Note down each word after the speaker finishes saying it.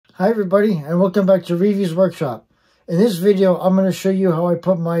Hi everybody, and welcome back to Reevie's Workshop. In this video, I'm going to show you how I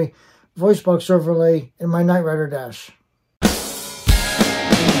put my voice box overlay in my Knight Rider dash.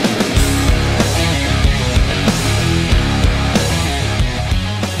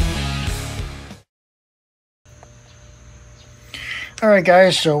 Alright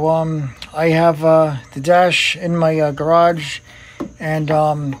guys, so I have the dash in my garage, and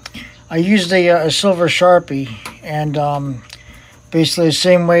I used a silver Sharpie, and basically the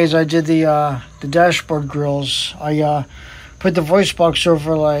same way as I did the dashboard grills, I put the voice box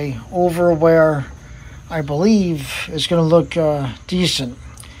overlay over where I believe it's going to look decent.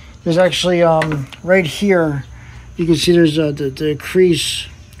 There's actually right here, you can see there's the crease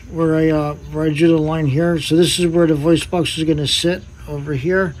where I drew the line here. So this is where the voice box is going to sit, over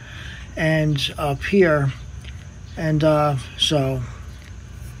here and up here, and so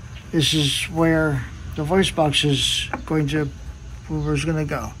this is where the voice box is going to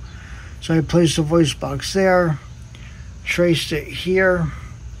go. So I placed the voice box there, traced it here,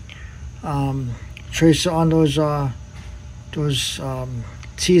 traced it on those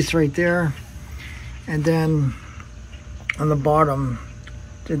teeth right there, and then on the bottom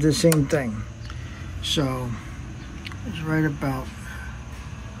did the same thing. So it's right about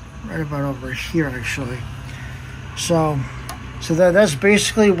over here actually. So that's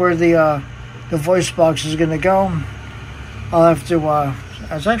basically where the voice box is gonna go. I'll have to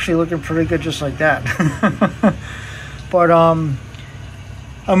it's actually looking pretty good just like that. But I'm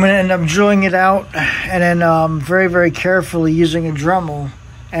gonna end up drilling it out, and then very carefully using a Dremel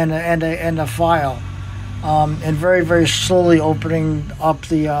and a file, and very slowly opening up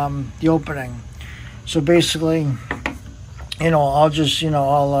the opening. So basically, I'll just,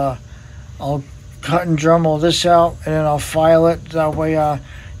 I'll cut and Dremel this out, and then I'll file it. That way,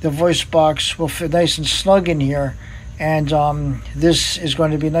 the voice box will fit nice and snug in here, and this is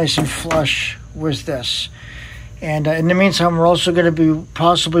going to be nice and flush with this. And in the meantime, we're also going to be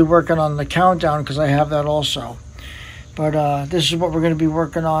possibly working on the countdown, because I have that also. But this is what we're going to be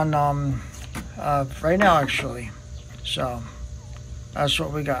working on right now, actually. So that's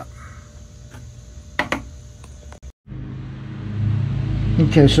what we got.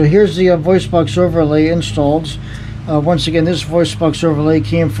 Okay, so here's the voice box overlay installed. Once again, this voice box overlay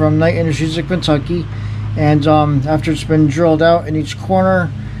came from Knight Industries of Kentucky, and after it's been drilled out in each corner,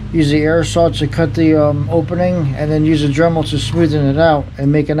 use the air saw to cut the opening, and then use a Dremel to smoothen it out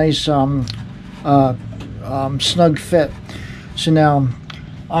and make a nice snug fit. So now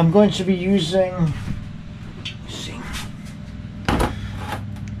I'm going to be using,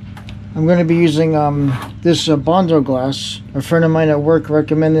 this Bondo glass. A friend of mine at work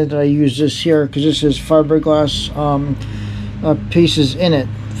recommended that I use this here because this has fiberglass pieces in it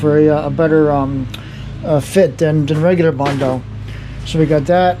for a better fit than regular Bondo. So we got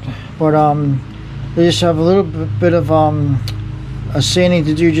that, but they just have a little bit of a sanding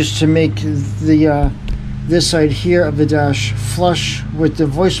to do just to make the this side here of the dash flush with the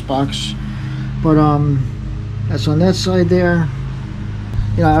voice box. But that's on that side there.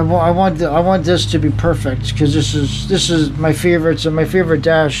 I want this to be perfect, because this is my favorite. It's my favorite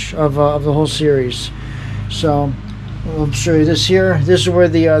dash of the whole series. So I'll show you this here. This is where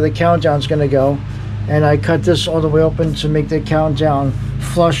the countdown's going to go, and I cut this all the way open to make the countdown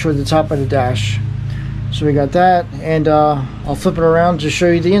flush with the top of the dash. So we got that, and I'll flip it around to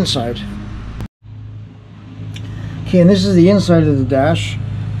show you the inside. Okay, and this is the inside of the dash.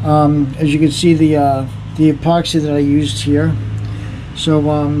 As you can see, the epoxy that I used here. So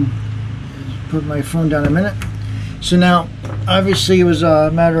put my phone down a minute. So now obviously it was a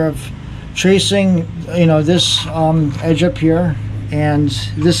matter of tracing this edge up here and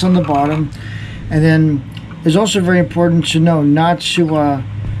this on the bottom, and then it's also very important to know not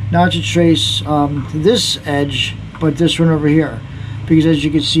to trace this edge, but this one over here, because as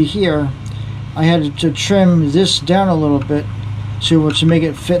you can see here, I had to trim this down a little bit to make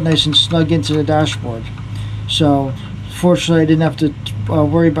it fit nice and snug into the dashboard. So fortunately, I didn't have to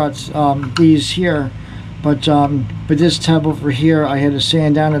worry about these here, but this tab over here, I had to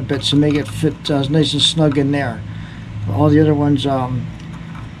sand down a bit to make it fit nice and snug in there. All the other ones,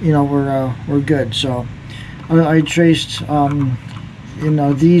 were good. So I traced,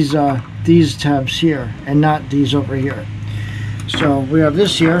 these tabs here, and not these over here. So we have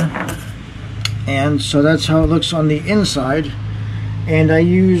this here, and so that's how it looks on the inside. And I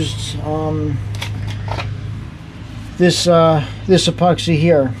used this epoxy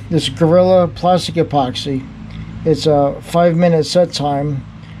here, this Gorilla plastic epoxy. It's a 5-minute set time,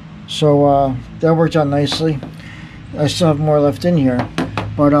 so that worked out nicely. I still have more left in here,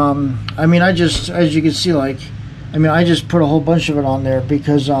 but I mean, I just, as you can see, like I mean, I just put a whole bunch of it on there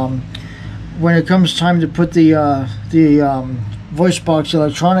because when it comes time to put the voice box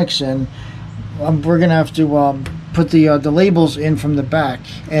electronics in, we're gonna have to put the labels in from the back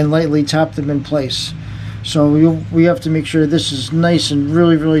and lightly tap them in place. So we have to make sure this is nice and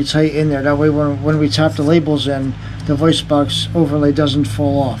really tight in there. That way when we tap the labels in, the voice box overlay doesn't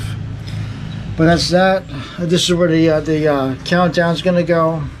fall off. But that's that. This is where the countdown's gonna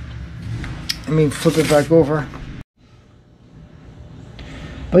go. Let me flip it back over.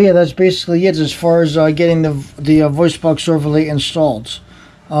 But yeah, that's basically it as far as getting the voice box overlay installed.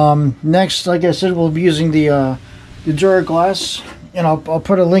 Next, like I said, we'll be using the Duraglass, and I'll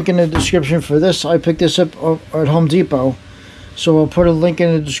put a link in the description for this. I picked this up at Home Depot, so I'll put a link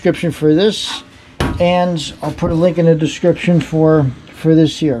in the description for this, and I'll put a link in the description for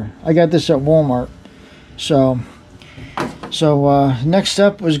this here. I got this at Walmart. So next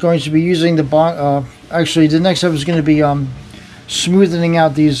step was going to be using the actually the next step is going to be smoothing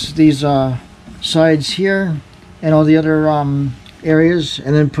out these sides here and all the other areas,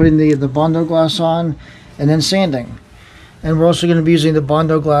 and then putting the Bondo glass on, and then sanding. And we're also going to be using the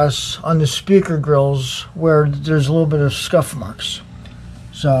Bondo glass on the speaker grills where there's a little bit of scuff marks.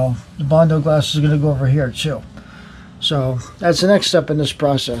 So the Bondo glass is going to go over here too. So that's the next step in this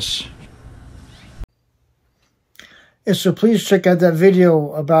process. And so please check out that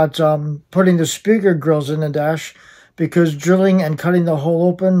video about putting the speaker grills in the dash, because drilling and cutting the hole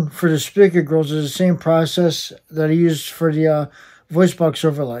open for the speaker grills is the same process that I used for the voice box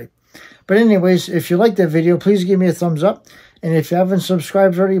overlay. But anyways, if you like that video, please give me a thumbs up. And if you haven't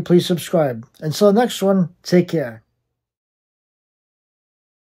subscribed already, please subscribe. Until the next one, take care.